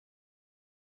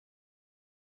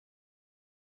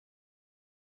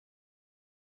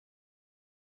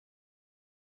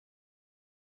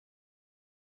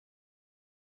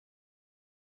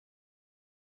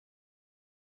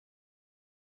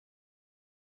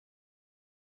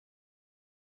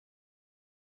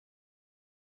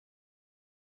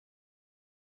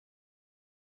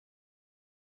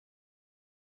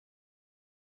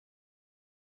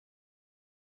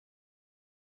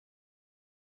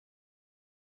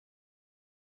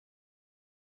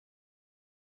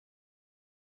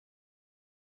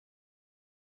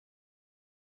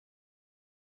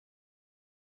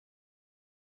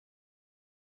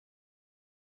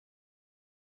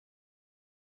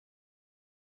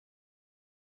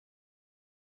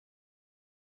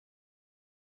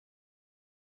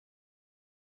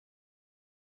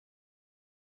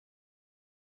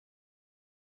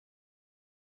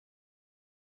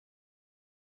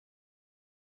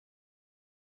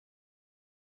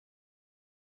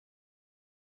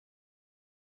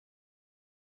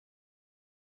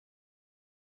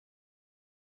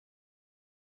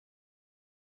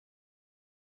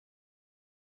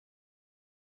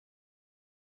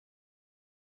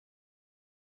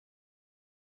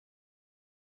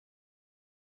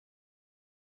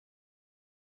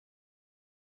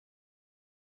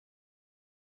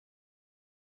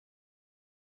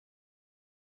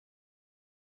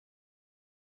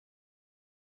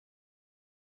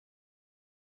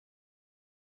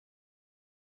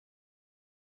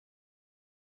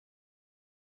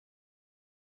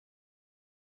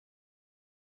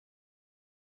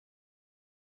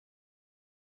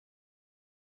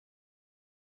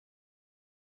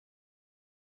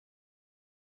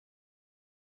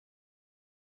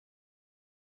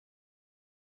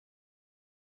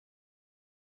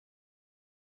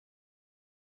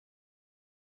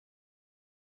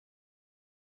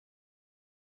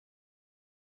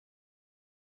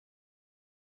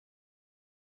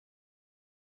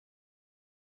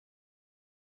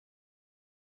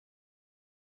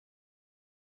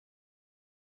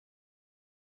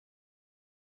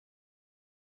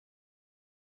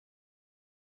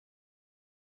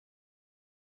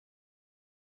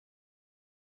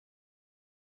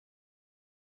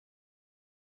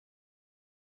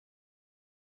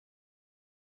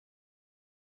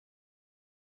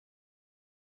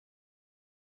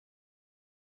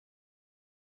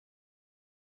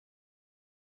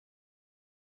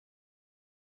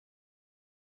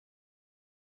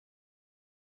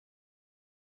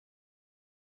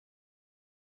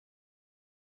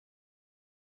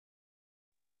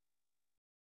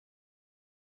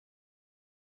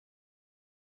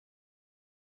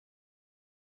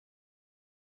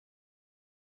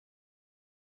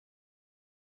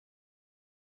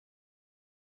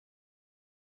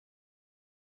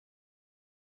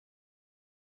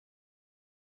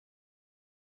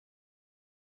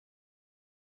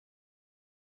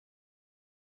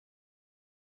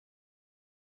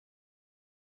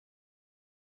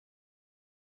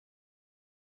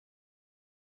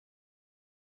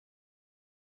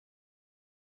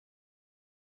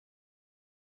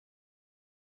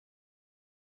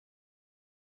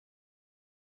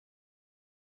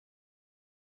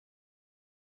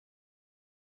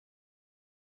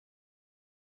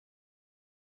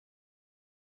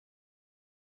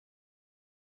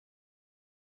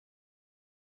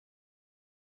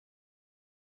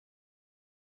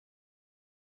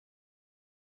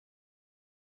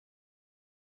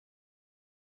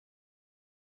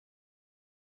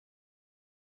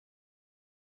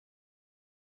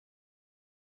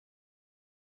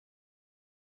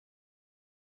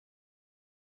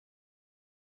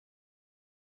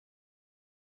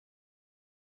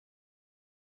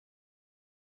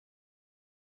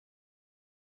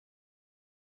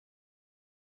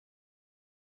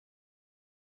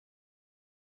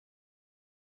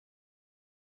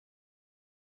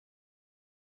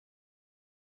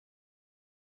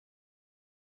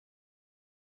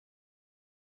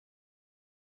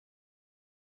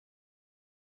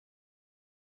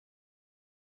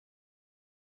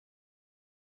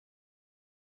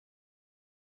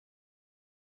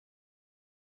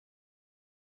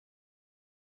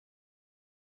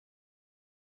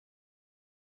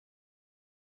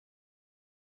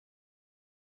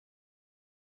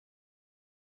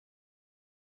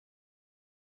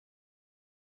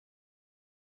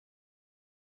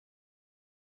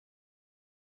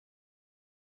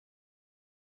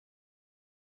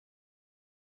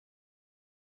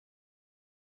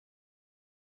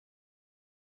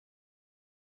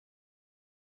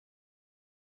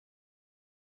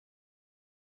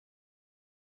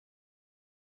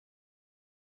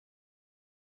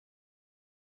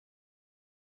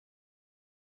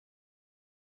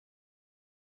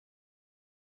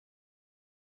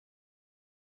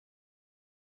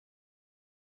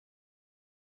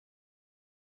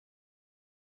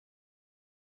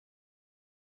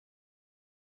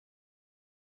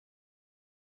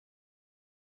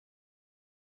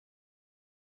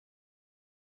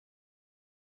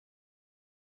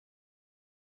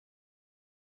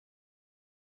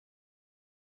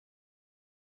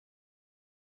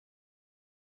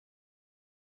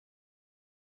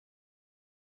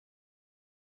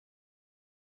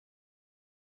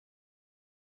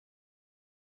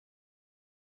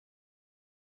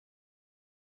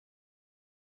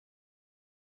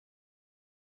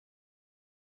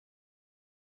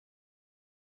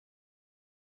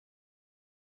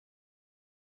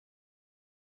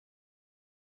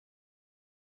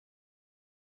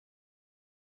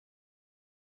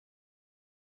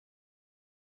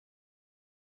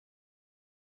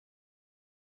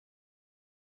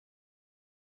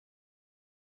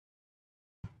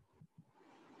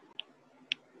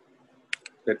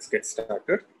let's get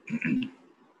started.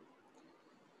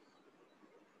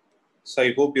 So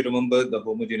I hope you remember the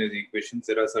homogeneous equations.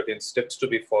 There are certain steps to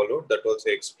be followed that also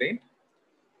explained.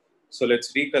 So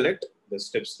let's recollect the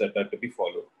steps that are to be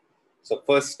followed. So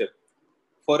first step,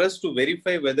 for us to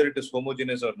verify whether it is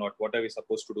homogeneous or not, what are we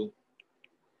supposed to do?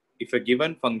 If a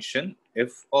given function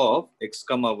f of x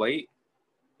comma y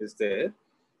is there,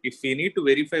 if we need to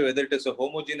verify whether it is a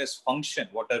homogeneous function,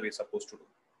 what are we supposed to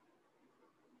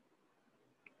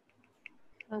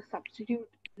do? Substitute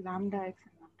lambda x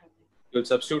and lambda y. You'll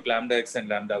substitute lambda x and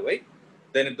lambda y.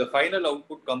 Then if the final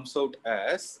output comes out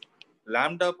as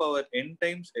lambda power n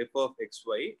times f of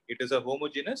xy, it is a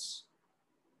homogeneous,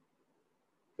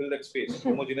 fill that space,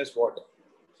 homogeneous what?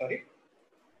 Sorry?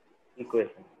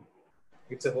 Equation.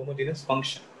 It's a homogeneous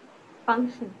function.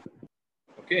 Function.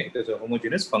 Okay, it is a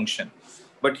homogeneous function.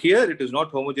 But here it is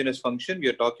not homogeneous function. We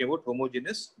are talking about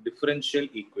homogeneous differential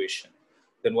equation.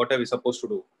 Then what are we supposed to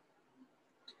do?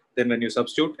 Then when you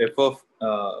substitute f of,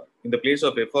 in the place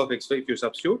of f of xy, if you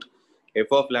substitute f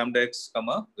of lambda x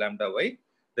comma lambda y,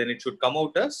 then it should come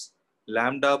out as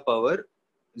lambda power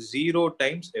 0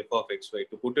 times f of xy.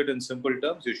 To put it in simple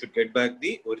terms, you should get back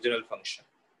the original function.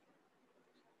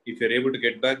 If you're able to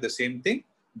get back the same thing,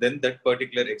 then that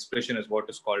particular expression is what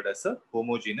is called as a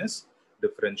homogeneous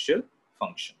differential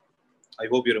function. I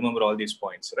hope you remember all these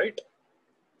points, right?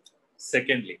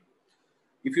 Secondly,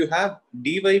 if you have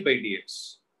dy by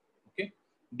dx, okay,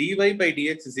 dy by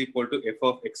dx is equal to f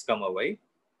of x comma y,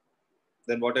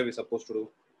 then what are we supposed to do?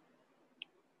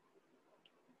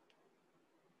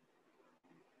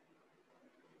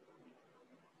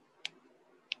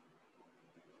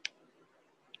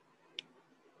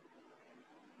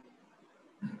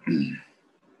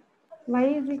 Y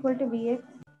is equal to Vx.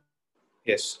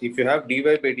 Yes, if you have dy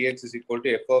by dx is equal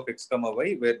to f of x comma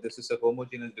y, where this is a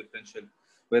homogeneous differential,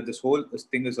 where this whole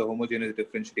thing is a homogeneous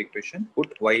differential equation,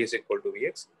 put y is equal to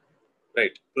vx.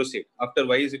 Right, proceed. After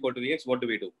y is equal to vx, what do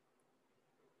we do?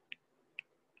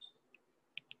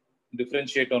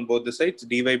 Differentiate on both the sides.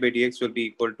 Dy by dx will be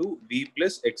equal to v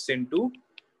plus x into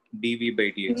dv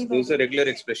by dx. This is a regular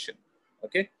expression.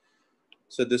 Okay,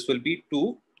 so this will be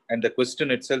 2 and the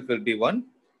question itself will be 1.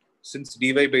 Since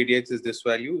dy by dx is this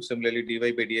value, similarly dy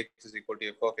by dx is equal to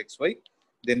f of xy,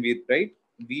 then we write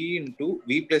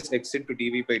v plus x into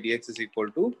dv by dx is equal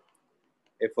to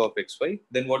f of xy.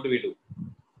 Then what do we do?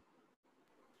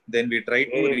 Then we try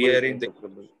to rearrange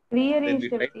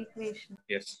the equation.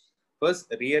 Yes.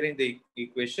 First rearrange the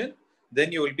equation,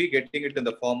 then you will be getting it in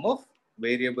the form of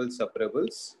variables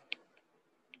separables,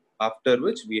 after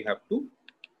which we have to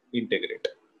integrate.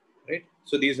 Right?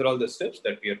 So these are all the steps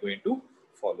that we are going to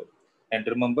follow. And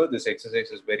remember, this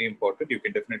exercise is very important. You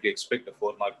can definitely expect a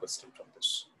 4-mark question from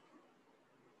this.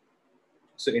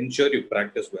 So ensure you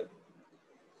practice well.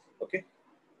 Okay.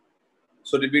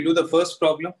 So did we do the first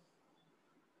problem?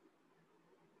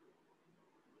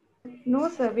 No,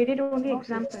 sir. We did only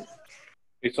examples.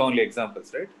 It's only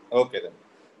examples, right? Okay, then.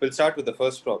 We'll start with the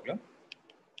first problem.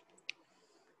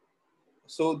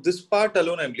 So this part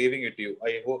alone, I'm leaving it to you.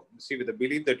 I hope, see, with the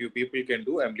belief that you people can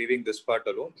do, I'm leaving this part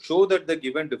alone. Show that the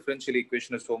given differential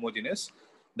equation is homogeneous,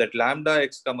 that lambda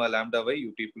x comma lambda y,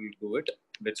 you people do it.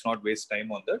 Let's not waste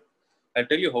time on that. I'll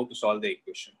tell you how to solve the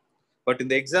equation. But in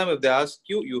the exam, if they ask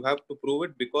you, you have to prove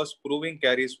it, because proving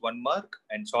carries 1 mark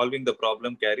and solving the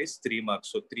problem carries 3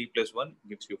 marks. So 3 plus 1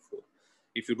 gives you 4.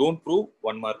 If you don't prove,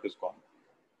 1 mark is gone.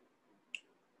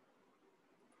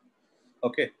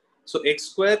 Okay. So x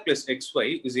square plus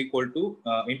xy is equal to,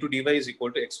 into dy is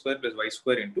equal to x square plus y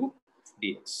square into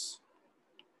dx.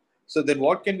 So then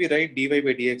what can we write dy by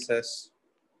dx as?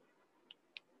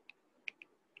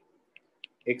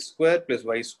 X square plus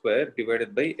y square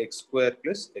divided by x square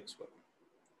plus xy.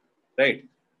 Right.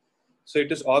 So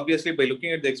it is obviously, by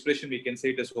looking at the expression, we can say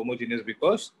it is homogeneous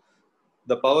because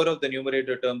the power of the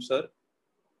numerator terms are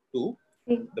 2.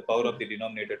 The power of the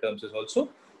denominator terms is also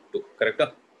 2. Correct?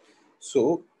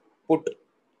 So put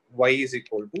y is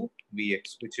equal to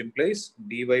vx, which implies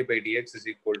dy by dx is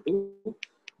equal to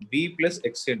v plus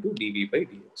x into dv by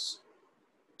dx.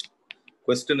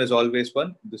 Question is always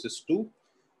 1. This is 2.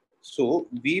 So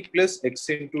v plus x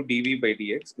into dv by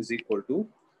dx is equal to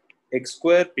x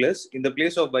square plus, in the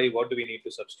place of y, what do we need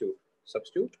to substitute?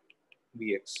 Substitute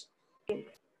vx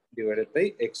divided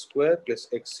by x square plus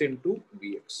x into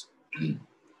vx.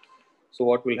 So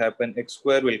what will happen? X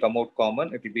square will come out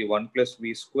common. It will be 1 plus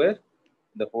v square,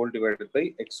 the whole divided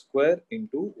by x square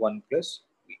into 1 plus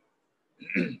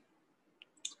v.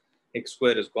 X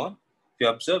square is gone. If you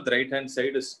observe, the right hand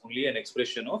side is only an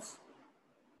expression of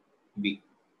v.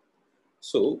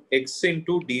 So x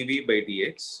into dv by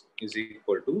dx is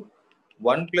equal to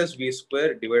 1 plus v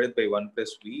square divided by 1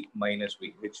 plus v minus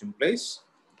v, which implies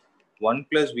 1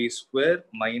 plus v square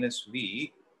minus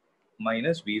v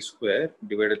square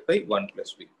divided by 1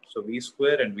 plus v. So v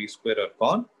square and v square are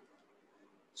gone.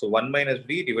 So 1 minus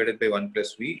v divided by 1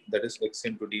 plus v, that is x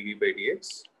into dv by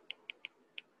dx.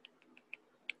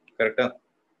 Correct?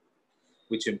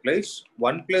 Which implies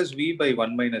 1 plus v by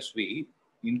 1 minus v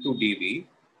into dv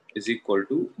is equal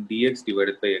to dx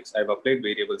divided by x. I have applied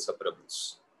variable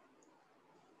separables.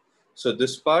 So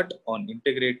this part on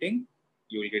integrating,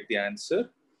 you will get the answer.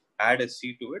 Add a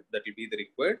c to it, that will be the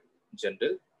required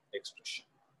general expression.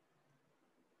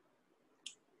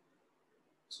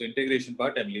 So integration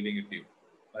part, I'm leaving it to you.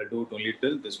 I'll do it only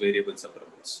till this variable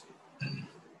separables.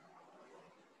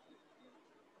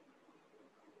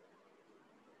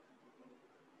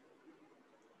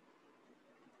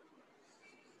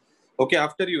 Okay,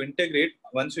 after you integrate,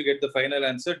 once you get the final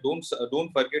answer,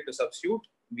 don't forget to substitute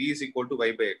v is equal to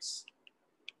y by x,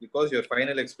 because your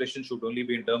final expression should only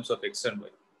be in terms of x and y.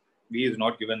 V is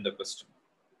not given the question.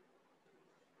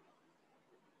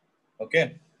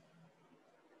 Okay.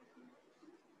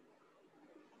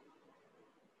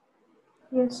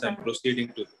 Yes, So I'm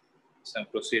proceeding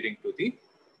to the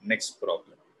next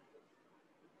problem.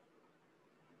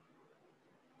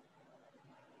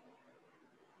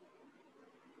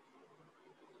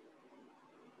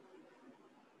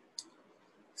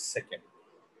 Second.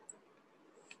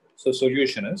 So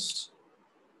solution is,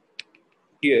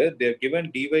 here they are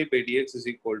given dy by dx is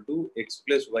equal to x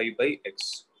plus y by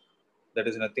x. That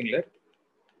is nothing left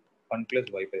 1 plus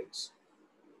y by x.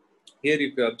 Here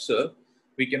if you observe,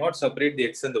 we cannot separate the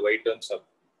x and the y terms up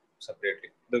separately.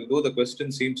 Though the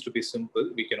question seems to be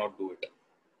simple, we cannot do it.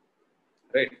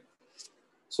 Right?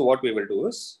 So what we will do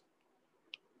is,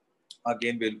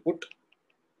 again we'll put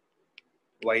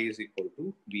y is equal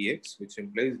to vx, which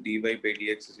implies dy by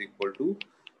dx is equal to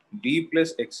v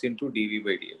plus x into dv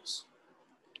by dx.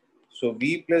 So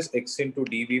v plus x into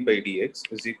dv by dx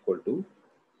is equal to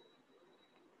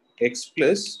x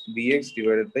plus vx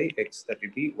divided by x, that will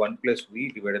be 1 plus v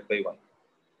divided by 1.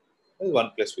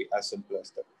 1 plus v, as simple as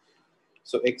that.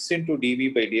 So x into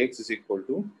dv by dx is equal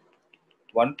to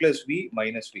 1 plus v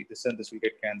minus v. This and this will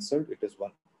get cancelled. It is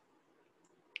 1.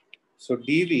 So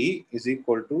dv is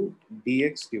equal to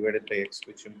dx divided by x,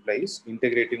 which implies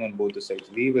integrating on both the sides.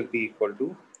 V will be equal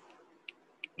to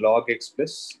log x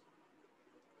plus,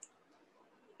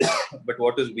 but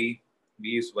what is v?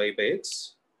 V is y by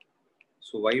x.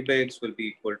 So y by x will be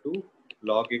equal to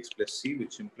log x plus c,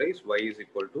 which implies y is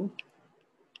equal to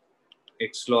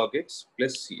x log x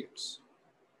plus cx.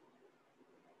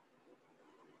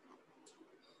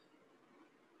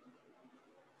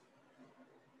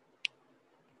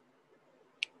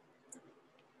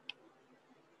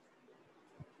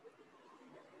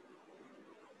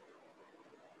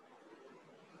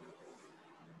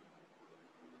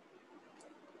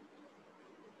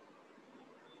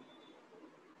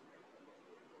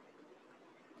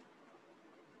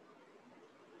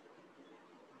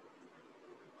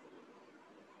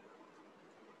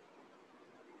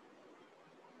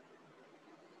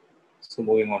 So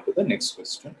moving on to the next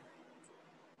question.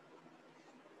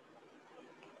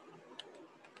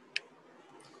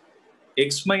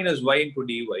 X minus y into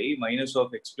dy minus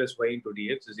of x plus y into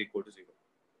dx is equal to 0.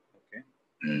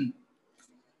 Okay.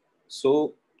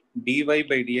 So dy by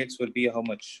dx will be how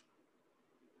much?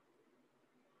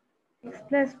 x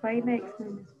plus y by x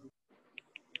minus.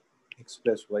 X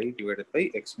plus y divided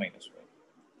by x minus y.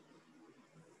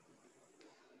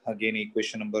 Again,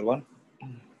 equation number 1.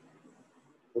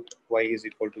 Put y is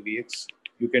equal to vx.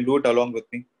 You can do it along with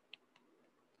me.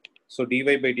 So dy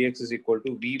by dx is equal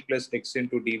to v plus x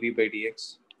into dv by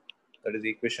dx. That is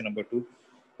equation number 2.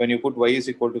 When you put y is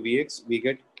equal to vx, we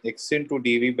get x into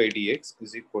dv by dx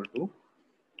is equal to,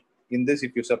 in this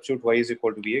if you substitute y is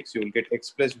equal to vx, you will get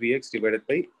x plus vx divided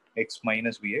by x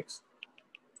minus vx.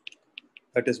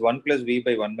 That is 1 plus v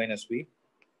by 1 minus v.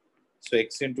 So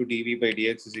x into dv by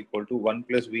dx is equal to 1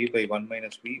 plus v by 1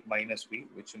 minus v minus v,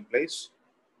 which implies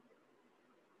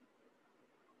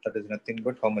that is nothing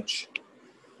but how much?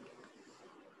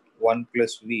 1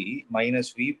 plus v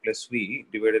minus v plus v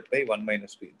divided by 1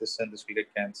 minus v. This and this will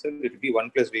get cancelled. It will be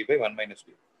 1 plus v by 1 minus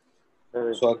v.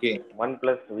 So again, 1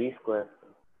 plus v square.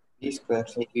 V square.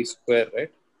 So v square,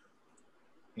 right?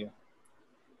 Yeah.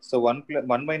 So 1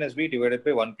 minus v divided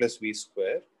by 1 plus v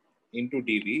square into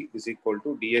dv is equal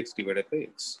to dx divided by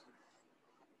x.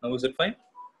 Now is it fine?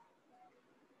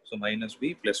 So minus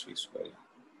v plus v square.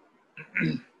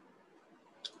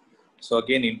 So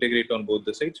again, integrate on both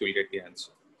the sides, you will get the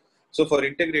answer. So for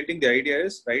integrating, the idea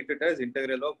is write it as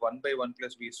integral of 1 by 1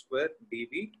 plus v square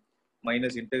dv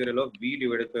minus integral of v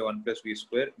divided by 1 plus v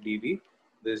square dv.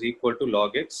 This is equal to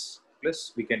log x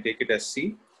plus, we can take it as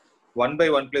c. 1 by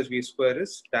 1 plus v square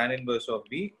is tan inverse of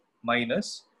v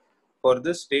minus, for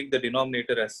this take the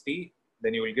denominator as t,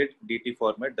 then you will get dt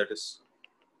format, that is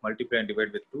multiply and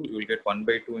divide with 2. You will get 1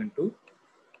 by 2 into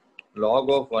log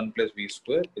of 1 plus v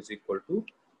square is equal to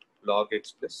log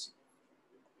x plus c.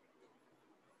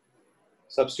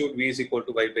 Substitute v is equal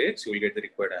to y by x, you will get the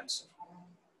required answer.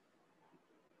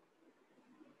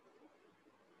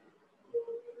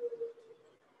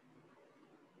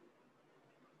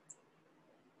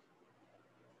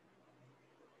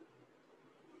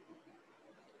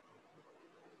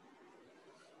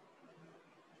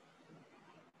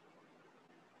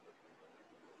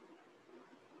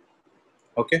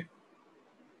 Okay.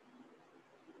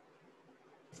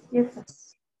 Yes, sir.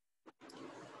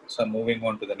 So moving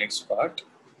on to the next part.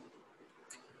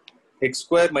 X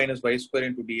square minus y square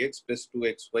into dx plus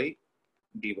 2xy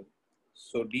dy.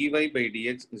 So dy by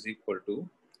dx is equal to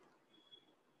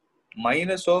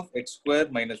minus of x square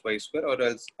minus y square, or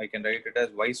else I can write it as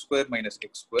y square minus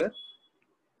x square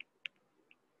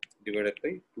divided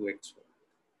by 2x.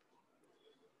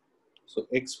 So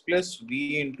x plus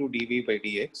v into dv by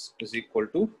dx is equal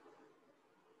to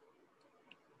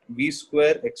v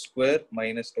square x square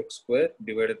minus x square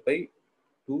divided by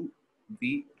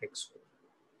 2v x square.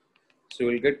 So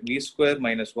you will get v square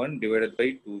minus 1 divided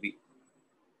by 2v.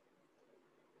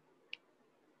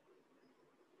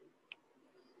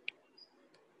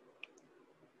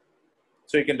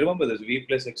 So you can remember this, v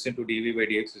plus x into dv by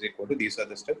dx is equal to, these are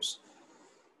the steps.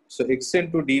 So x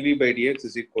into dv by dx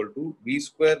is equal to v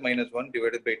square minus 1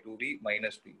 divided by 2v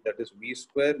minus v. That is v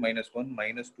square minus 1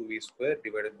 minus 2v square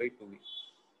divided by 2v.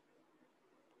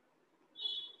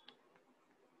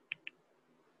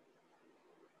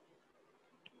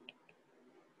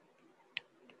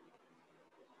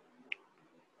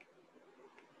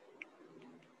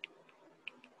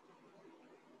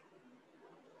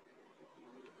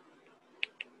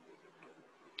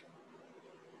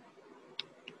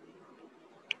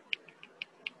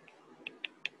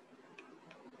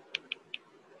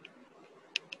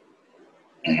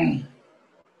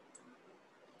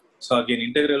 So again,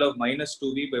 integral of minus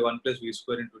 2v by 1 plus v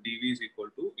square into dv is equal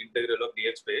to integral of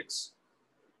dx by x.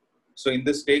 So in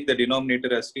this, take the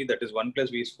denominator as t, that is 1 plus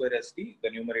v square as t, the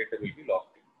numerator will be log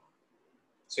t.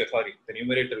 So sorry, the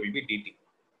numerator will be dt.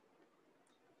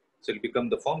 So it will become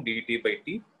the form dt by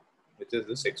t, which is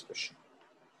this expression.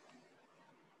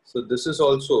 So this is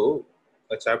also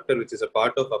a chapter which is a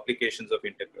part of applications of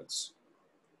integrals.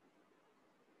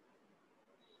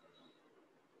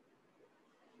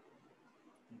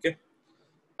 Okay,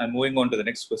 I'm moving on to the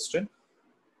next question.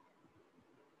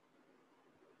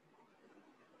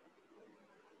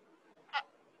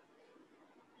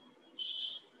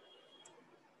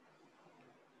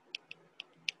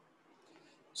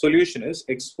 Solution is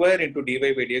x square into dy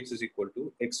by dx is equal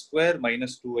to x square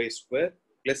minus 2y square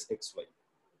plus xy.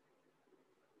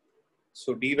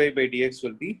 So dy by dx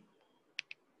will be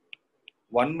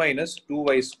 1 minus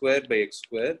 2y square by x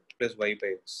square plus y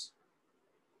by x.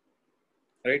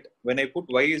 Right? When I put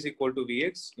y is equal to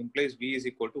vx, implies v is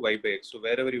equal to y by x. So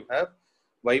wherever you have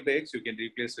y by x, you can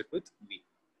replace it with v.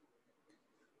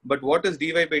 But what is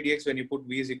dy by dx when you put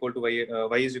v is equal to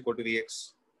y is equal to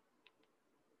vx?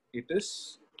 It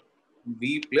is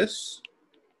v plus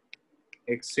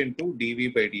x into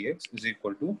dv by dx is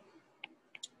equal to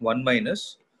 1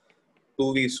 minus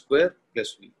 2v square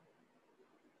plus v.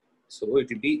 So it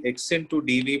will be x into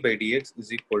dv by dx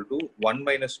is equal to 1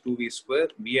 minus 2v square.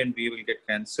 V and v will get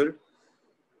cancelled.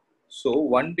 So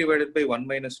 1 divided by 1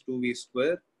 minus 2v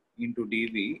square into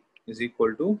dv is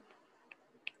equal to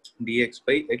dx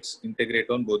by x. Integrate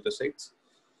on both the sides.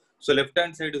 So left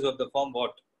hand side is of the form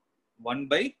what? 1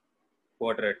 by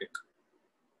quadratic.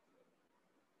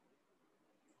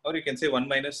 Or you can say 1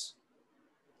 minus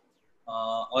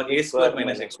or a square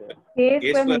minus x square. A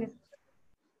square minus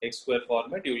X square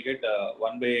format, you will get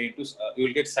 1 by into, you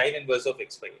will get sine inverse of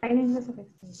x by a. sin inverse of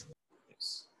x.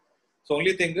 Yes. So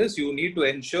only thing is you need to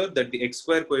ensure that the x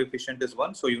square coefficient is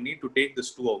 1. So you need to take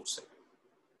this 2 outside.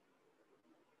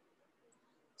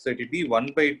 So it will be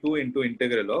 1 by 2 into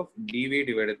integral of dv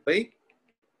divided by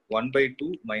 1 by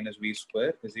 2 minus v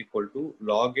square is equal to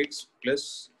log x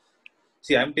plus,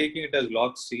 see I am taking it as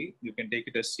log c. You can take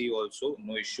it as c also,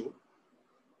 no issue.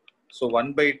 So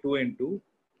 1 by 2 into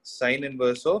sine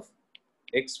inverse of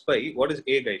x by, what is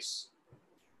a guys?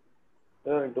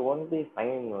 It won't be sine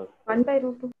inverse. 1 by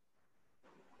root 2.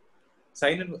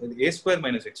 Sine a square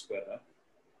minus x square. Huh?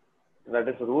 That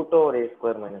is root over a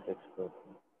square minus x square.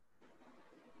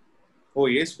 Oh,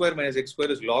 a square minus x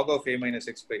square is log of a minus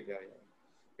x by yeah.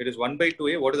 It is 1 by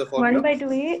 2a. What is the 1 formula? by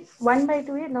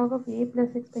 2a log of a plus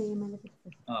x by a minus x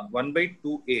plus 1 by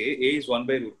 2a. A is 1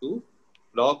 by root 2.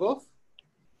 Log of?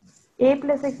 a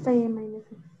plus x by a minus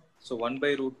x. So 1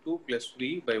 by root 2 plus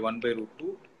v by 1 by root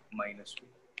 2 minus v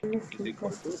Minus is v equal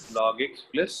plus to log x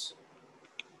plus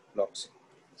log c.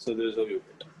 So this is how you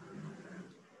get.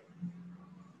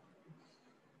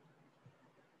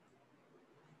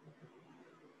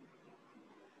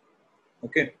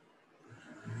 Okay.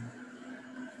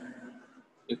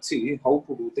 Let's see how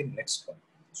to do the next one.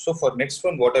 So for next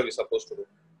one, what are we supposed to do?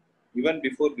 Even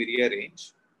before we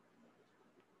rearrange,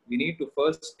 we need to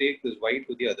first take this y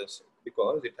to the other side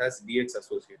because it has dx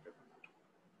associated.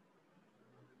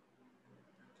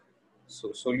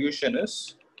 So solution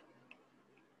is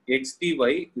x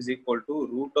dy is equal to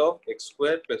root of x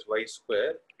square plus y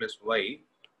square plus y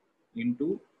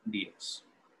into dx.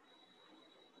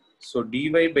 So dy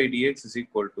by dx is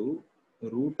equal to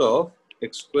root of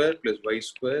x square plus y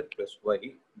square plus y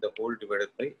the whole divided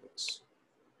by x.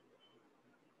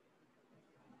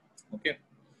 Okay.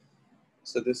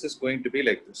 So this is going to be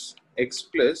like this. X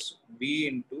plus v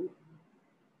into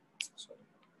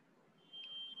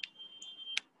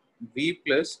v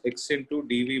plus x into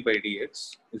dv by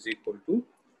dx is equal to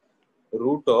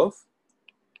root of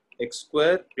x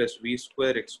square plus v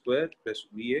square x square plus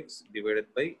vx divided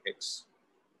by x.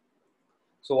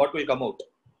 So what will come out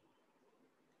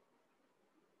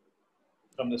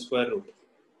from the square root?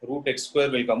 Root x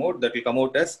square will come out. That will come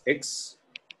out as x.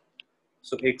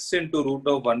 So x into root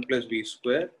of 1 plus v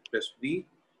square plus v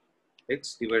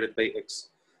x divided by x.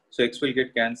 So x will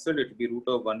get cancelled. It will be root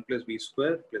of 1 plus v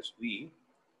square plus v.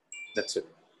 That's it.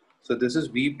 So this is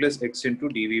v plus x into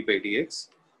dv by dx.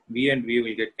 V and v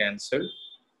will get cancelled.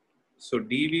 So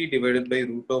dv divided by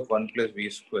root of 1 plus v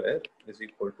square is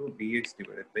equal to dx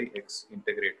divided by x.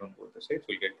 Integrate on both the sides,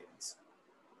 will get the answer.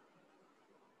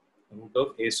 Root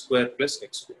of a square plus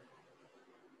x square.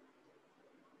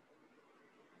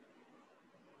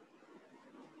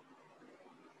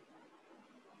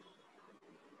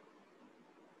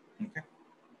 Okay.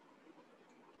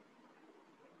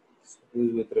 So this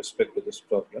is with respect to this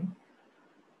problem.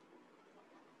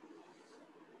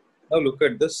 Now look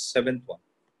at the seventh one.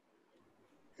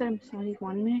 Sir, I'm sorry,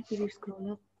 1 minute, will you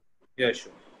scroll up? Yeah,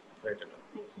 sure. Write it down.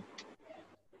 Thank you.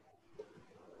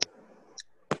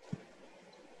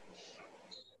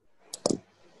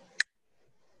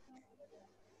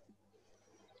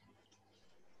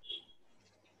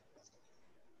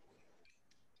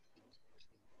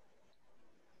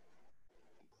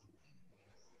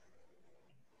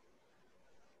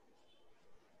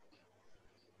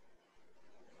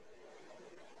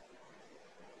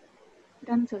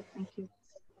 Done, sir. Thank you.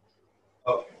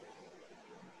 Oh.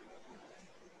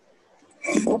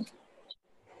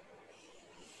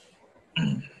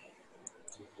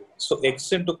 So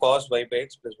x into cos y by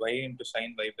x plus y into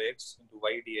sin y by x into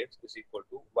y dx is equal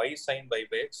to y sin y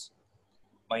by x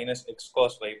minus x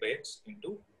cos y by x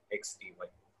into x dy.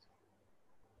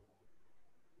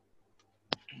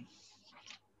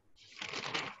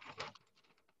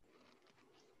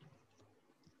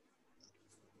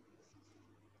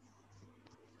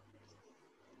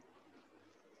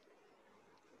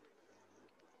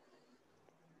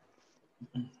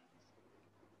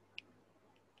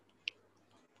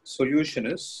 Solution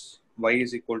is y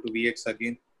is equal to vx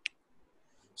again.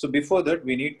 So before that,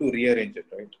 we need to rearrange it,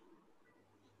 right?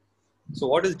 So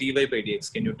what is dy by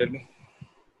dx? Can you tell me?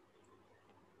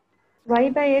 Y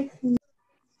by x.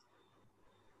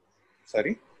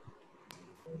 Sorry?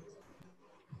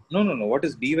 No. What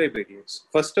is dy by dx?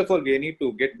 First of all, we need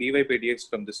to get dy by dx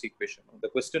from this equation. The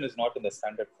question is not in the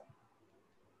standard form.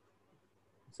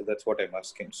 So that's what I'm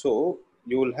asking. So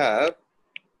you will have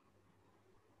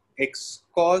x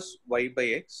cos y by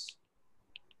x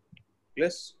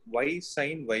plus y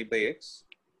sin y by x,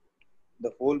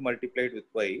 the whole multiplied with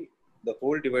y, the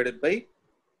whole divided by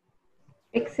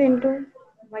X into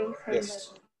y sin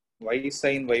yes, y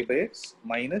sin y by x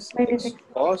minus minus x x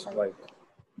cos by y.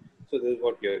 So this is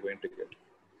what we are going to get.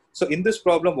 So in this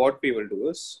problem, what we will do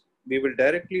is we will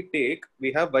directly take,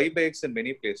 we have y by x in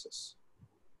many places.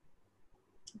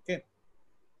 Okay.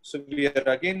 So we are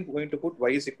again going to put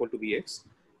y is equal to vx.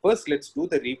 First, let's do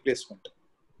the replacement.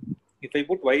 If I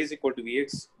put y is equal to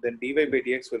vx, then dy by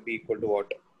dx will be equal to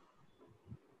what?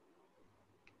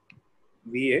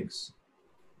 Vx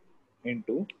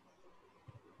into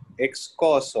x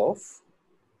cos of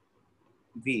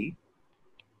v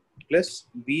plus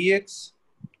vx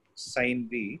sin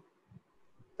v,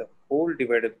 the whole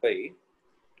divided by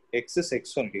x is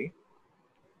x only,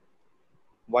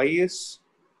 y is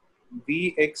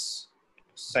vx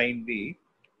sine v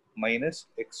minus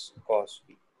x cos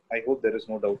v. I hope there is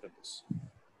no doubt in this.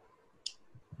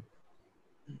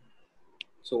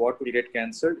 So what will get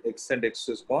cancelled? X and x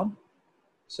is gone.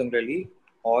 Similarly,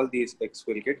 all these x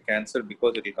will get cancelled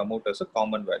because it will come out as a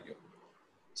common value.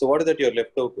 So what is that you're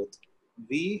left out with?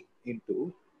 V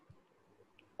into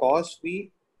cos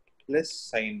v plus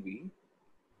sine v,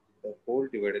 the whole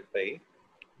divided by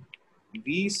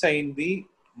v sine v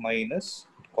minus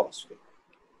cos v.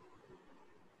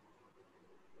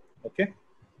 Okay.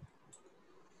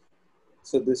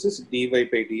 So this is dy by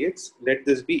dx. Let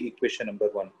this be equation number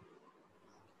 1.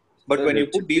 But Sir, when you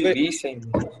it put should be dy, V sin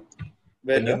V.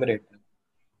 where The numerator.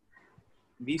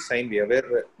 v sine v,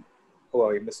 where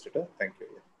oh I missed it. Thank you.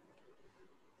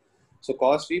 So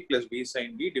cos v plus v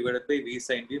sine v divided by v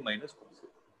sine v minus cos v.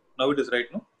 Now it is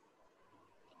right, no?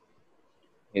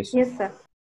 Yes. Yes, sir.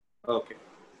 Okay.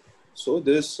 So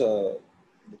this the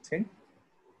thing.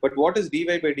 But what is dy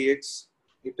by dx?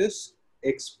 It is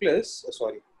x plus.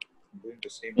 Sorry, I'm doing the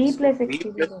same. V mistake. plus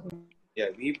x.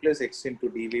 V plus x into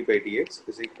dv by dx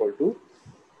is equal to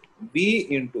v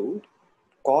into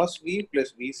cos v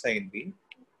plus v sine v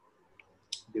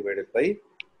divided by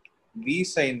v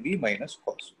sine v minus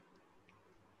cos v.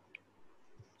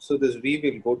 So this v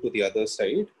will go to the other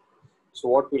side. So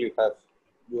what will you have?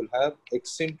 You will have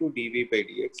x into dv by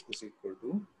dx is equal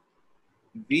to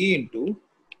v into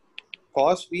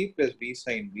cos v plus v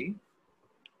sine v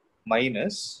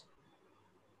minus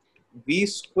v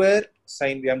square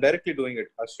sine v. I'm directly doing it,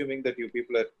 assuming that you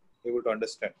people are able to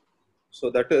understand. So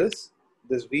that is,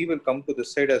 this v will come to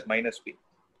this side as minus v.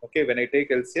 Okay, when I take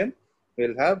LCM,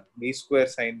 we'll have v square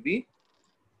sine v,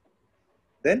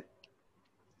 then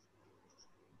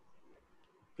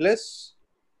plus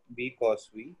v cos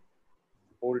v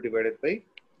whole divided by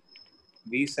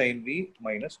v sine v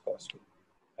minus cos v.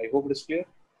 I hope it is clear.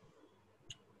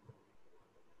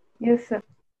 Yes, sir.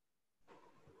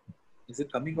 Is it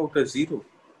coming out as 0?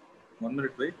 1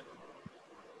 minute, wait.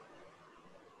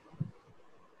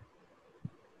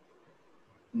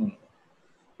 No.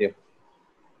 Yeah.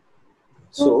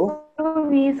 So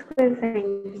V square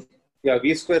sine. yeah,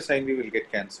 v square sine v will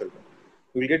get cancelled.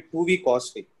 We will get 2v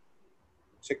cos v.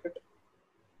 Check it.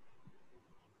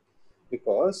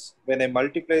 Because when I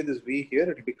multiply this v here,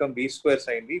 it will become v square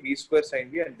sine v,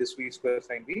 and this v square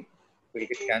sine v will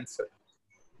get cancelled.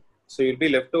 So you'll be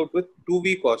left out with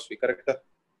 2v cos v, correct?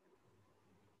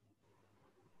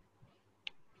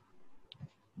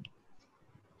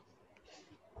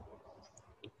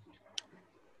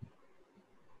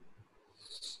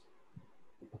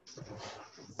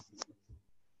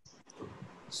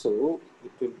 So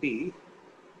it will be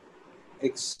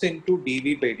x into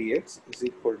dv by dx is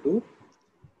equal to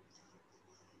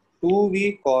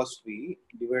 2v cos v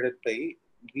divided by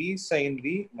v sine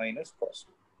v minus cos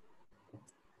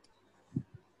v.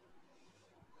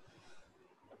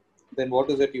 Then what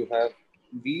is it you have?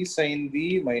 V sine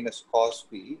v minus cos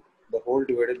v, the whole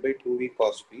divided by 2v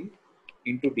cos v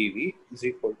into dv is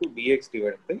equal to dx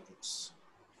divided by x.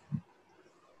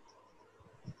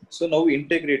 So now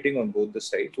integrating on both the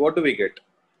sides, what do we get?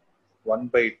 1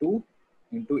 by 2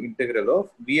 into integral of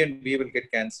v and v will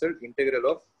get cancelled. Integral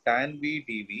of tan v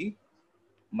dv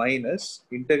minus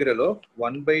integral of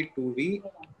 1 by 2v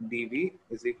dv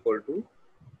is equal to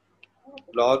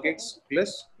log x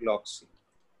plus log c.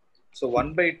 So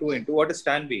 1 by 2 into what is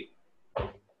tan v?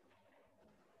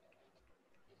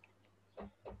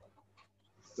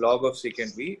 Log of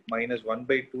secant v minus 1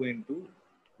 by 2 into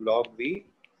log v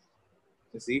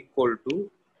is equal to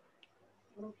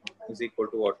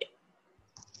what?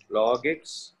 Log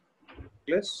x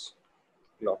plus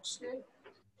log c.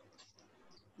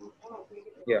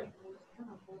 Yeah.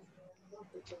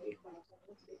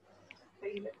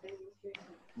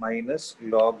 Minus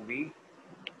log v.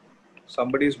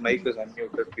 Somebody's mic is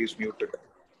unmuted. Please mute it.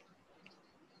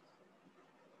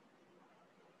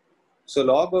 So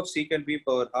log of secant v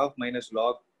power half minus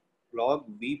log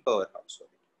v power half. Sorry.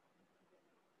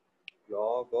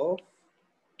 Log of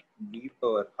v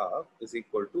power half is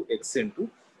equal to x into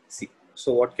c.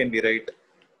 So what can we write?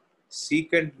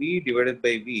 Secant v divided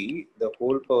by v, the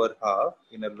whole power half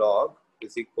in a log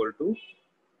is equal to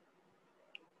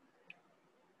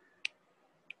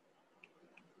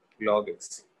log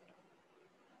x.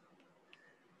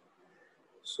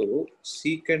 So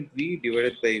secant v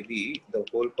divided by v, the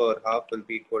whole power half will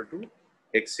be equal to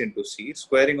x into c.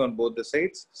 Squaring on both the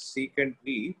sides, secant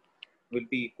v will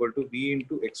be equal to v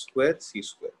into x square c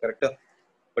square. Correct?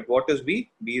 But what is v?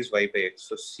 v is y by x.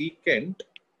 So secant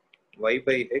y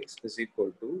by x is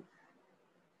equal to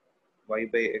y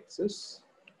by x is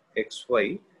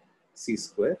xy c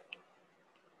square.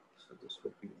 So this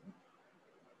would be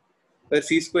Where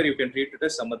c square you can treat it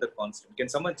as some other constant. Can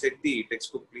someone check the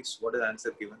textbook, please? What is the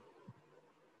answer given?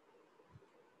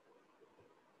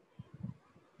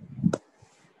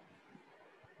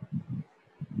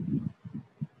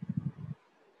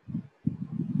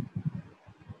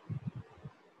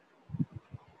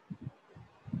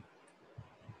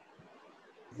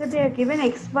 So they are given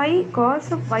xy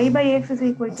cos of y by x is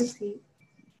equal to c.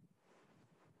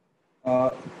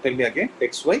 Tell me again.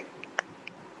 xy.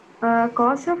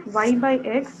 Cos of y by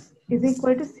x is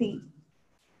equal to c.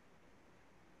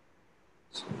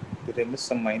 Did I miss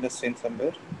some minus sign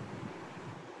somewhere?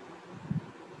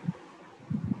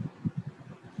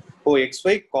 Oh,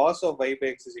 xy cos of y by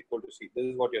x is equal to c. This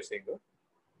is what you're saying, huh?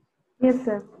 Yes,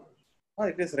 sir.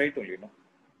 It is right only, no?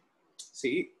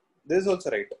 See, this is also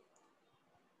right.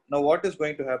 Now, what is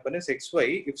going to happen is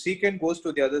xy, if secant goes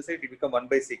to the other side, it will become 1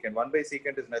 by secant. 1 by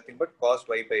secant is nothing but cos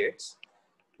y by x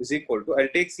is equal to, I'll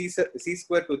take c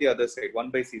square to the other side, 1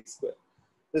 by c square.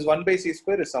 This 1 by c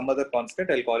square is some other constant,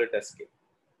 I'll call it as k.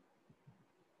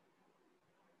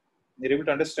 You're able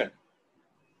to understand?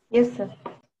 Yes, sir.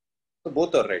 So,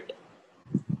 both are right.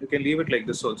 You can leave it like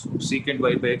this also. Secant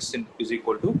y by x is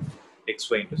equal to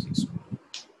xy into c square.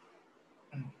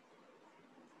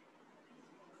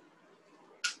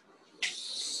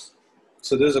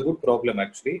 So this is a good problem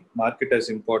actually. Mark it as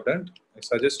important. I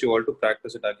suggest you all to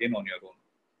practice it again on your own.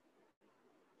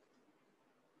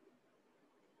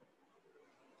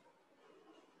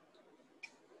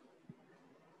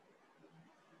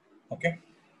 Okay.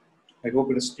 I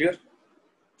hope it is clear.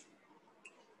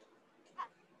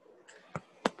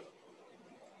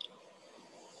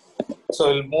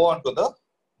 So we'll move on to the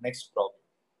next problem.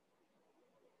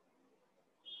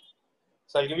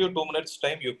 So I'll give you 2 minutes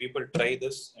time. You people try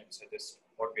this and suggest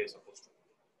what we are supposed to do.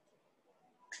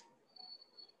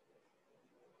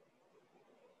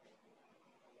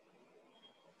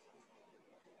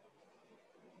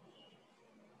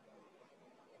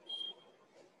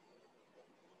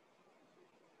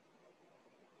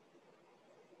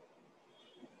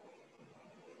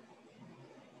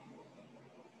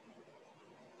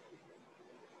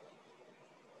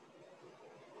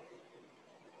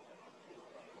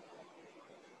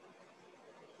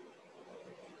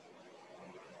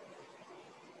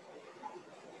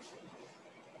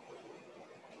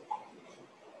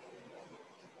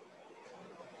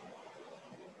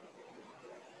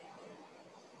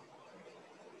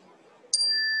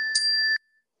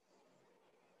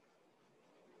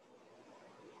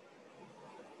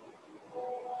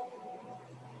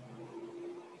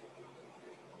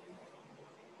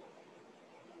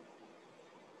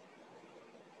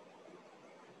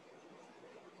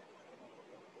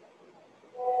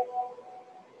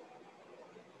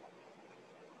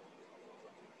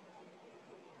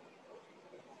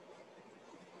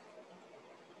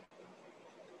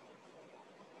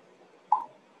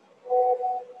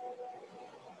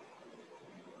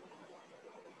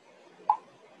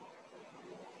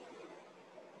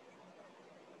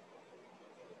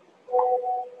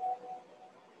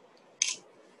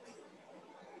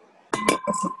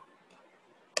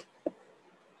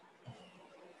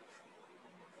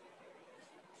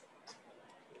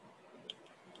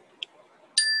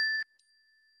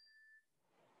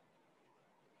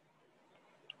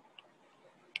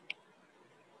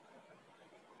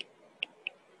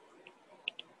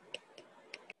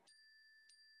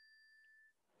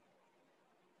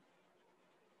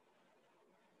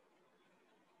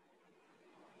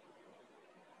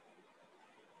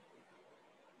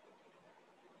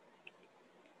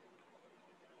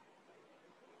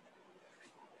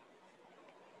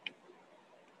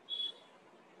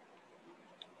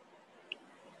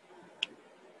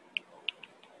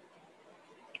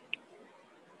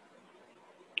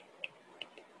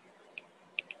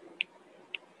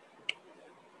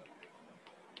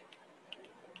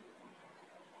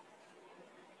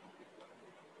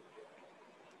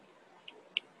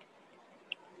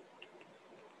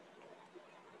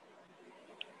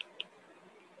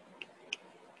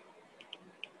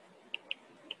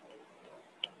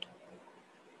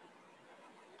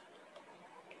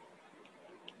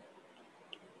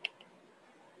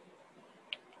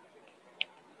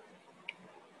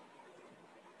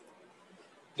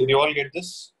 Did you all get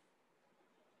this?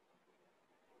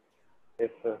 Yes,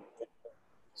 sir.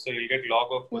 So you'll get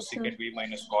log of Yes, sir. cosecant b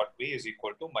minus cot b is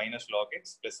equal to minus log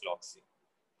x plus log c.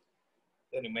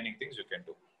 The remaining things you can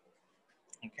do.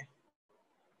 Okay.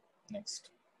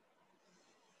 Next.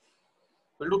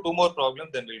 We'll do 2 more problems,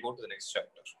 then we'll go to the next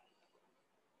chapter.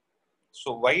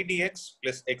 So y dx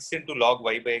plus x into log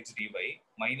y by x dy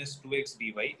minus 2x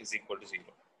dy is equal to 0.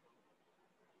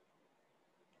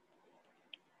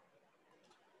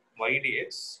 y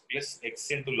dx plus x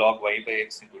into log y by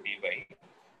x into dy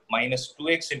minus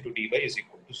 2x into dy is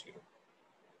equal to 0.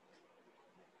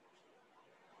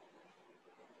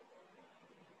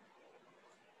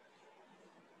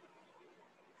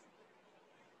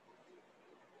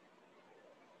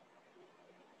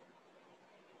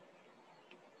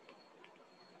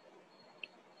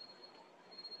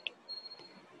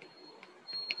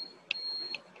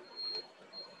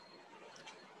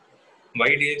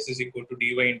 Y dx is equal to dy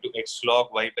into x log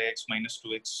y by x minus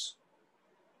 2x.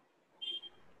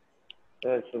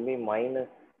 Sir, it should be minus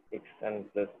x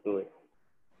and plus 2x.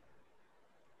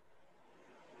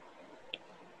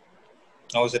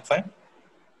 Now is it fine?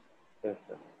 Yes,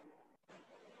 sir.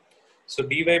 So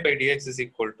dy by dx is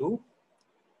equal to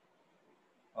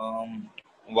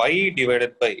y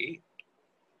divided by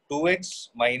 2x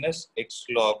minus x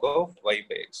log of y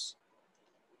by x.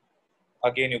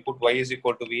 Again, you put y is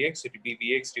equal to vx, it will be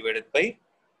vx divided by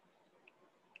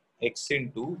x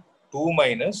into 2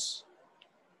 minus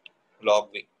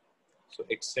log v. So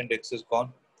x and x is gone.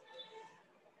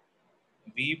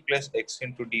 V plus x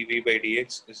into dv by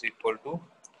dx is equal to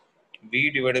v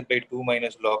divided by 2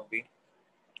 minus log v.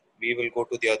 V will go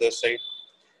to the other side.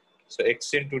 So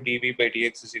x into dv by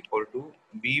dx is equal to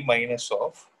v minus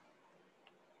of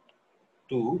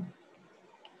 2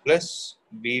 plus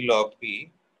v log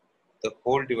v, the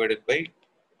whole divided by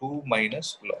 2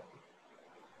 minus log v.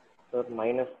 Sir,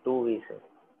 minus 2v, sir.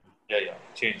 Yeah,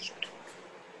 changed.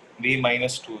 V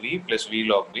minus 2v plus v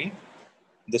log v.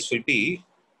 This will be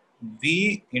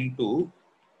v into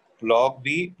log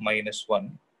v minus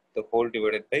 1, the whole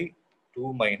divided by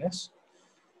 2 minus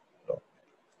log.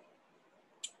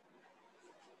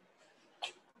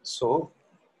 So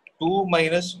 2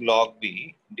 minus log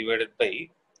v divided by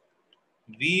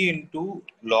v into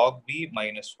log v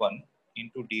minus 1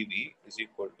 into dv is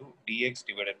equal to dx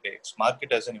divided by x. Mark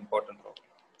it as an important problem.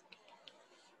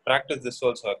 Practice this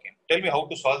also again. Tell me how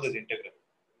to solve this integral.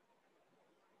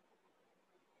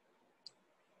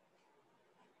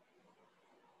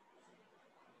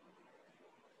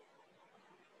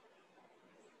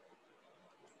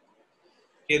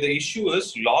 Okay, the issue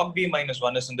is log v minus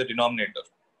 1 is in the denominator.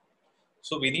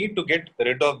 So we need to get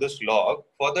rid of this log.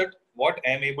 For that, what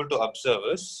I am able to observe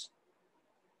is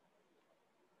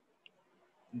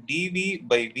dv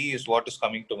by v is what is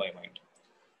coming to my mind.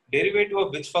 Derivative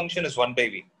of which function is 1 by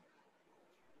v?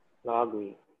 Log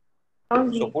v.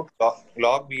 So put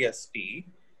log v as t.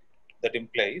 That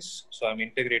implies, so I'm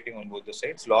integrating on both the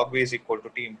sides. Log v is equal to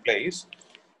t implies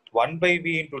 1 by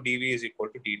v into dv is equal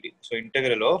to dt. So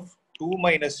integral of 2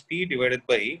 minus t divided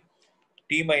by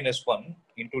t minus 1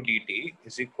 into dt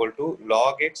is equal to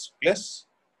log x plus,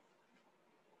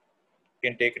 you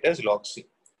can take it as log c.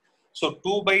 So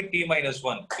 2 by t minus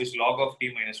 1 is log of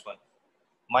t minus 1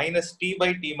 minus t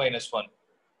by t minus 1.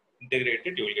 Integrate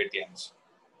it, you will get the answer.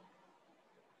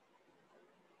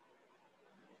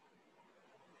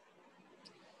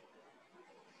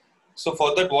 So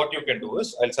for that, what you can do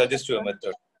is, I'll suggest you a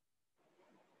method.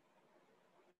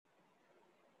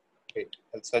 Wait,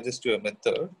 I'll suggest you a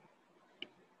method.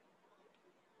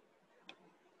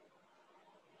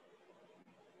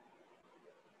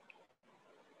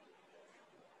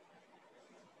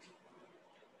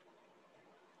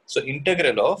 So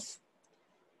integral of,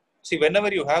 see,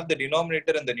 whenever you have the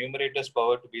denominator and the numerator's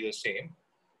power to be the same,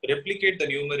 replicate the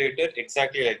numerator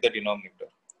exactly like the denominator.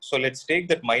 So let's take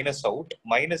that minus out.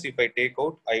 Minus, if I take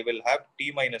out, I will have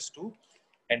t minus 2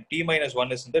 and t minus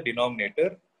 1 is in the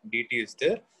denominator. Dt is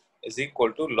there, is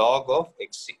equal to log of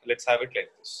xc. Let's have it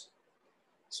like this.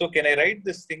 So can I write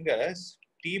this thing as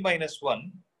t minus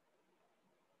 1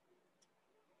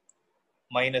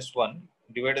 minus 1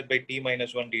 divided by t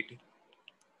minus 1 dt?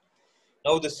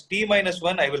 Now this t minus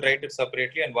 1, I will write it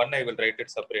separately and 1 I will write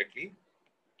it separately.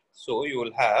 So you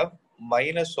will have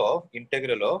minus of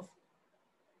integral of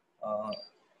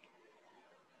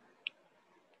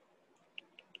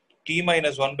t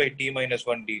minus 1 by t minus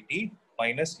 1 dt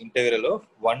minus integral of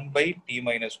 1 by t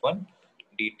minus 1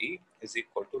 dt is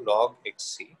equal to log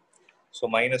xc. So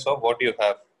minus of what you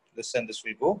have, this and this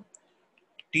will go,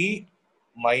 t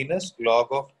minus log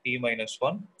of t minus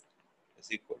 1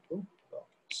 is equal to log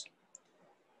x.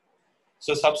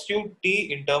 So substitute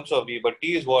t in terms of v, but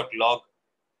t is what? Log,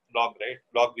 right?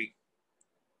 Log v.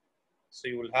 So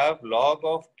you will have log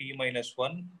of t minus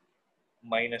 1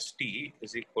 minus t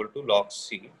is equal to log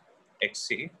c,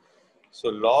 xc. So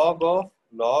log of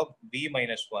log v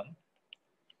minus 1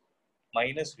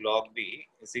 minus log v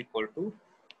is equal to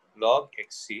log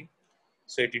xc.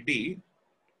 So it will be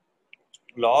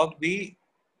log v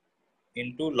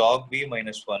into log v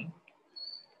minus 1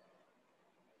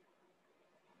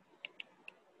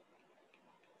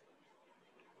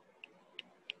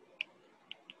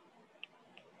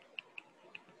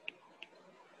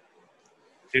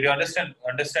 Did you understand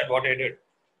what I did?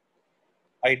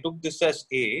 I took this as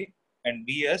A and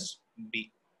B as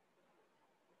B.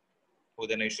 So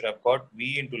then I should have got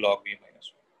V into log V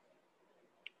minus 1.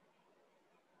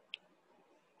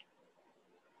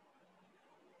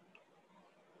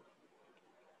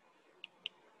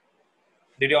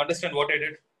 Did you understand what I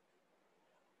did?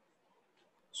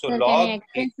 So Sir, log can you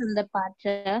explain from the part,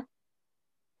 sir?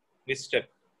 which step?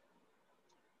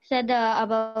 Sir, the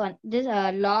above one. This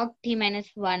log t minus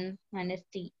 1 minus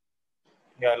t.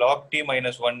 Yeah, log t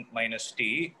minus 1 minus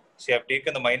t. See, I've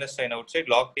taken the minus sign outside.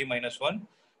 Log t minus 1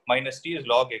 minus t is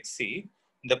log xc.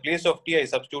 In the place of t, I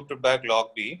substituted back log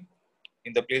v.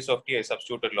 In the place of t, I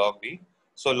substituted log v.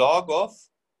 So log of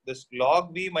this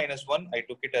log v minus 1, I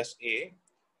took it as a.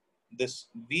 This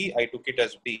v, I took it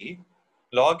as b.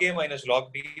 Log a minus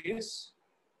log b is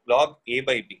log a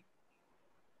by b.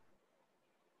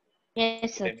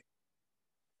 Yes, sir.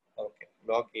 Okay,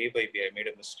 log a by b, I made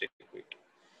a mistake. Wait.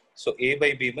 So a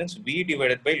by b means v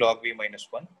divided by log v minus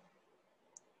 1.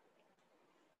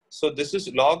 So this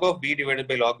is log of b divided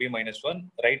by log b minus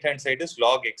 1. Right hand side is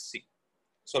log xc.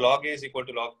 So log a is equal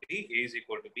to log b, a is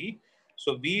equal to b.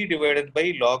 So v divided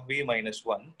by log v minus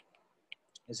 1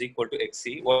 is equal to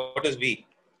xc. What is v?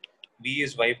 V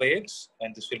is y by x,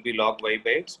 and this will be log y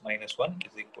by x minus 1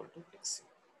 is equal to xc.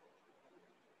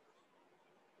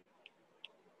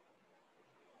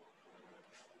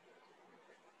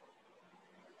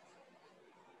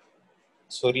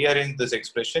 So rearrange this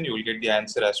expression, you will get the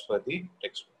answer as per the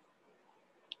textbook.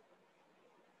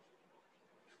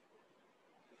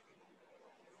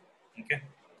 Okay.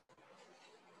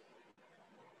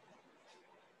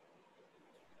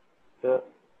 So,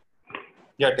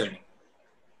 Yeah, tell me.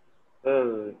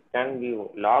 can be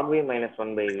log v minus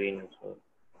 1 by v. So,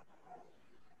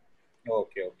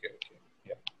 Okay.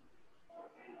 Yeah.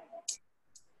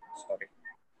 Sorry.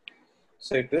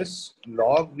 So it is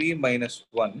log v minus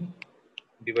 1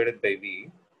 divided by v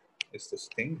is this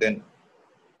thing. Then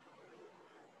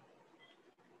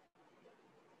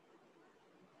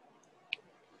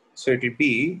so it will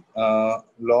be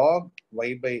log y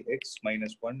by x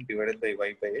minus 1 divided by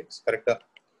y by x. Correct?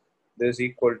 This is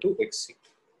equal to xc.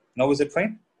 Now is it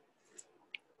fine?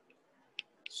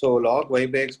 So log y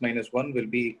by x minus 1 will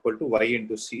be equal to y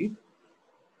into c.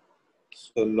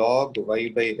 So log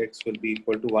y by x will be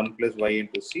equal to 1 plus y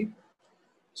into c.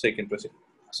 So you can proceed.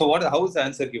 So how is the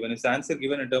answer given? Is the answer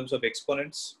given in terms of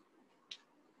exponents?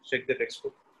 Check the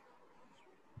textbook.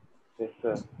 yes,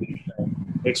 sir.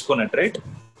 Exponent, right?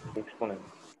 Exponent.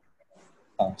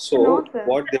 So No, sir.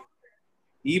 what the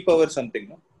e power something,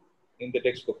 no? In the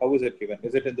textbook, how is it given?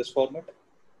 Is it in this format?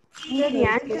 Sir, the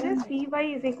answer is cy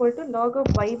is equal to log of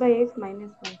y by x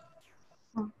minus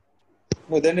 1.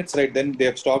 No, then it's right. Then they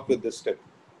have stopped with this step.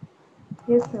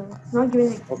 Yes, sir. Not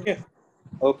giving explanation.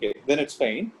 Okay, then it's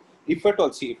fine. If at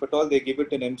all they give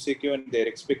it in MCQ and they're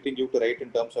expecting you to write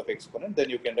in terms of exponent, then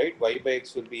you can write y by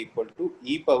x will be equal to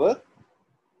e power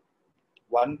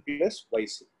 1 plus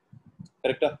yc.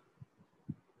 Correct?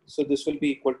 So this will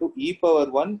be equal to e power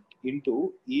 1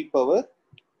 into e power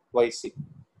yc.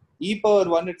 E power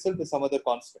 1 itself is some other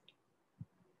constant.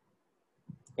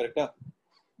 Correct?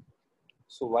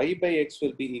 So y by x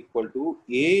will be equal to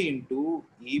a into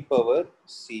e power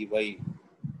cy.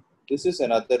 This is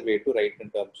another way to write in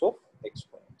terms of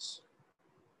exponents.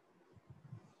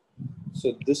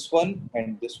 So this one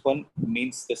and this one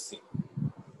means the same.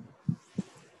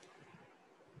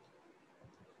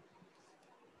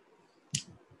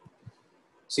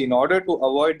 See, in order to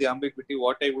avoid the ambiguity,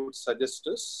 what I would suggest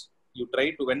is you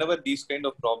try to, whenever these kind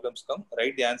of problems come,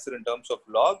 write the answer in terms of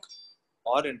log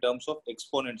or in terms of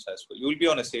exponents as well. You will be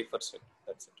on a safer side.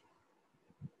 That's it.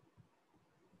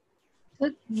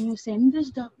 Sir, can you send this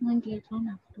document later on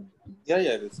after? Yeah,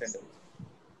 I will send it.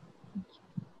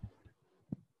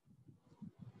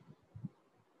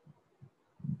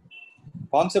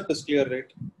 Concept is clear,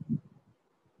 right?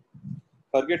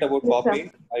 Forget about Yes, sir.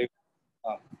 copying.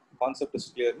 Concept is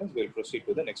clear, means we'll proceed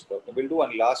to the next problem. We'll do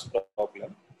one last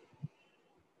problem,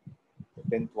 the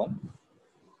 10th one.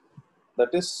 That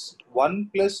is 1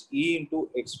 plus e into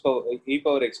e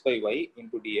power x by y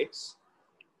into dx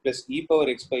plus e power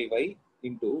x by y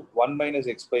into 1 minus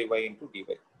x by y into dy.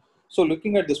 So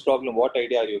looking at this problem, what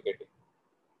idea are you getting?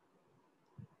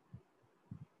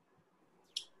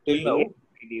 Till now,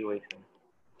 dy, sir.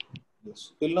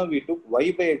 yes, till now we took y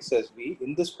by x as v.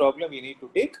 In this problem, we need to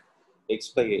take x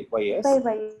by y as By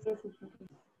y is equal to.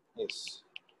 yes.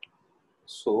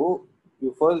 So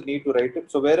you first need to write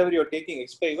it. So wherever you're taking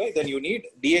x by y, then you need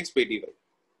dx by dy.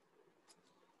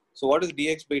 So what is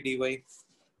dx by dy?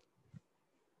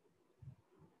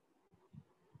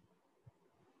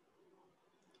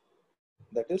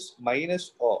 that is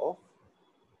minus of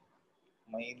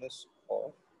minus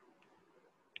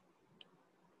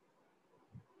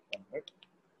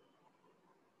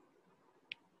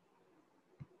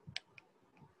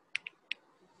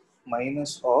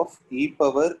of e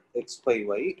power x by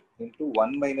y into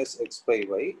 1 minus x by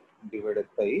y divided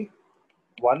by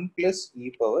 1 plus e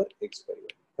power x by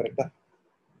y. Correct?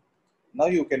 Now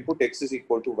you can put x is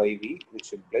equal to yv,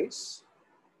 which implies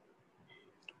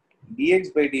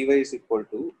dx by dy is equal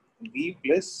to v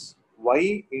plus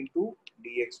y into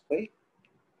dx by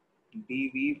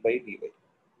dv by dy.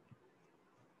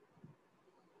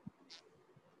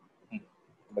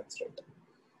 That's right.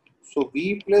 So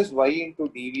v plus y into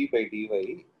dv by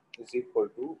dy is equal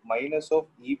to minus of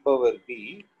e power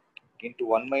v into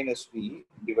 1 minus v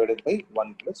divided by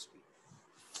 1 plus v.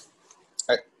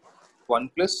 1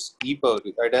 plus e power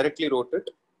v. I directly wrote it.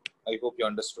 I hope you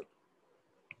understood.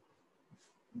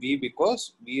 V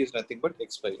because v is nothing but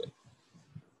x by y.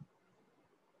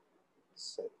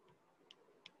 So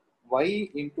y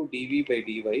into dv by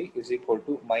dy is equal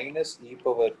to minus e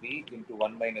power v into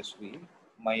 1 minus v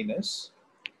minus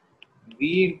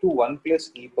v into 1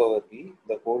 plus e power v,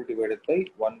 the whole divided by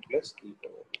 1 plus e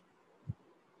power v.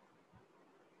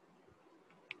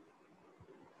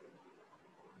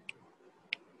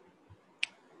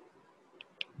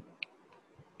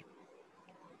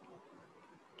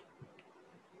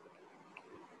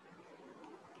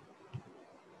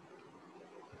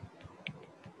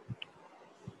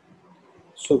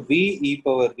 So v e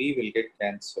power v will get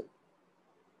cancelled.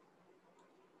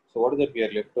 So what is that we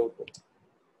are left out with?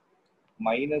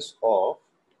 Minus of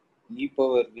e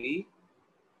power v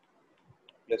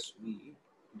plus v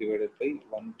divided by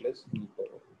 1 plus e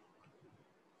power v.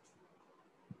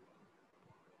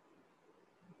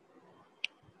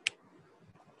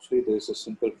 So there is a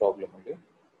simple problem again.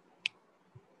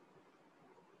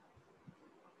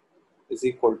 Is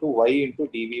equal to y into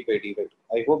dv by dy.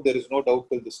 I hope there is no doubt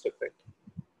till this step, right?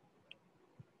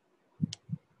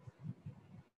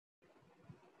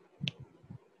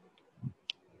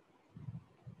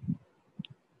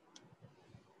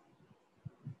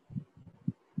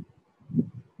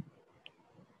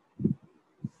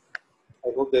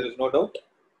 I hope there is no doubt.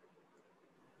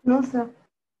 No, sir.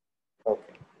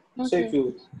 Okay. No, So sir. if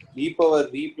you e power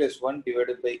v plus 1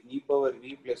 divided by e power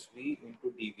v plus v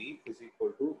into dv is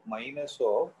equal to minus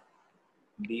of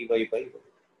dy by y.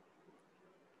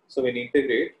 So when you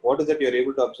integrate, what is that you are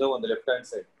able to observe on the left hand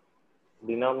side?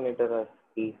 Denominator as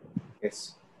t.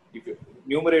 Yes. If you,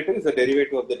 numerator is the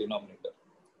derivative of the denominator.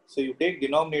 So you take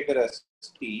denominator as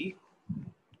t,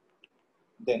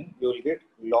 then you will get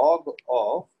log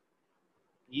of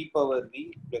e power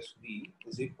v plus v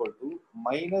is equal to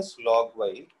minus log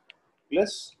y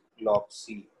plus log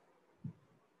c.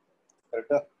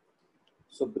 Correct?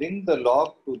 So bring the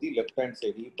log to the left hand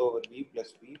side, e power v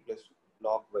plus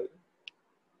log y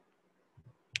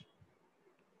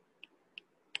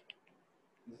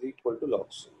is equal to log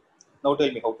c. Now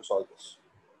tell me how to solve this.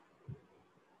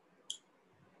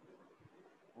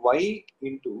 Y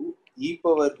into e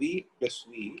power v plus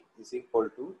v is equal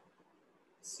to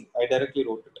c. I directly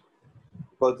wrote it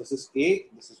because this is a,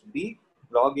 this is b.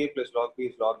 Log a plus log b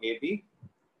is log ab.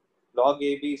 Log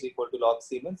ab is equal to log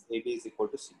c means ab is equal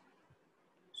to c.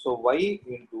 So y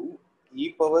into e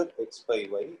power x by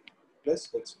y plus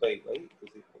x by y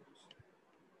is equal to c.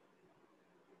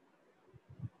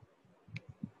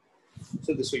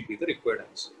 So this will be the required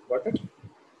answer. Got it?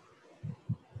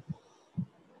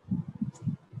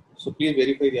 So please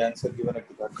verify the answer given at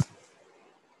the back.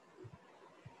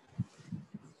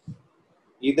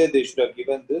 Either they should have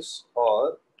given this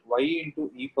or y into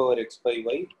e power x by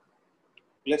y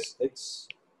plus x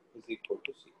is equal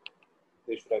to c.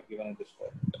 They should have given this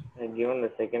format. I given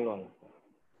the second one.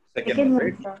 Second Second one, one,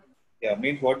 right? sir. Yeah,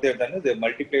 means what they have done is they have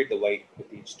multiplied the y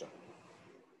with each term.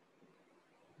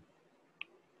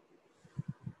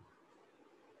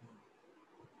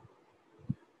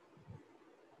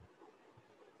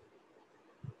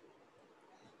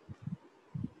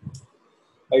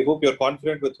 I hope you're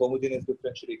confident with homogeneous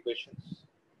differential equations,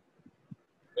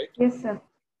 right? Yes, sir.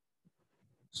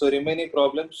 So remaining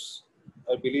problems,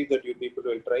 I believe that you people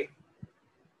will try.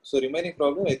 So remaining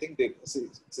problem, I think it's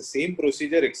the same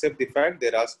procedure except the fact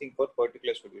they're asking for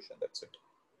particular solution. That's it.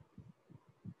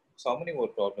 So how many more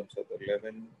problems are there?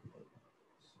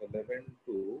 11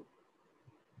 to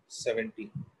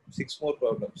 17. 6 more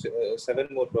problems. 7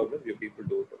 more problems. You people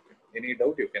do it. Okay. Any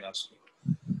doubt you can ask me.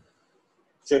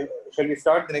 Shall we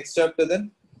start the next chapter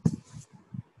then?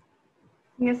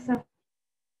 Yes, sir.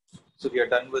 So we are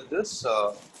done with this.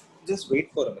 Just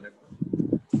wait for a minute.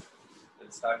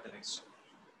 We'll start the next chapter.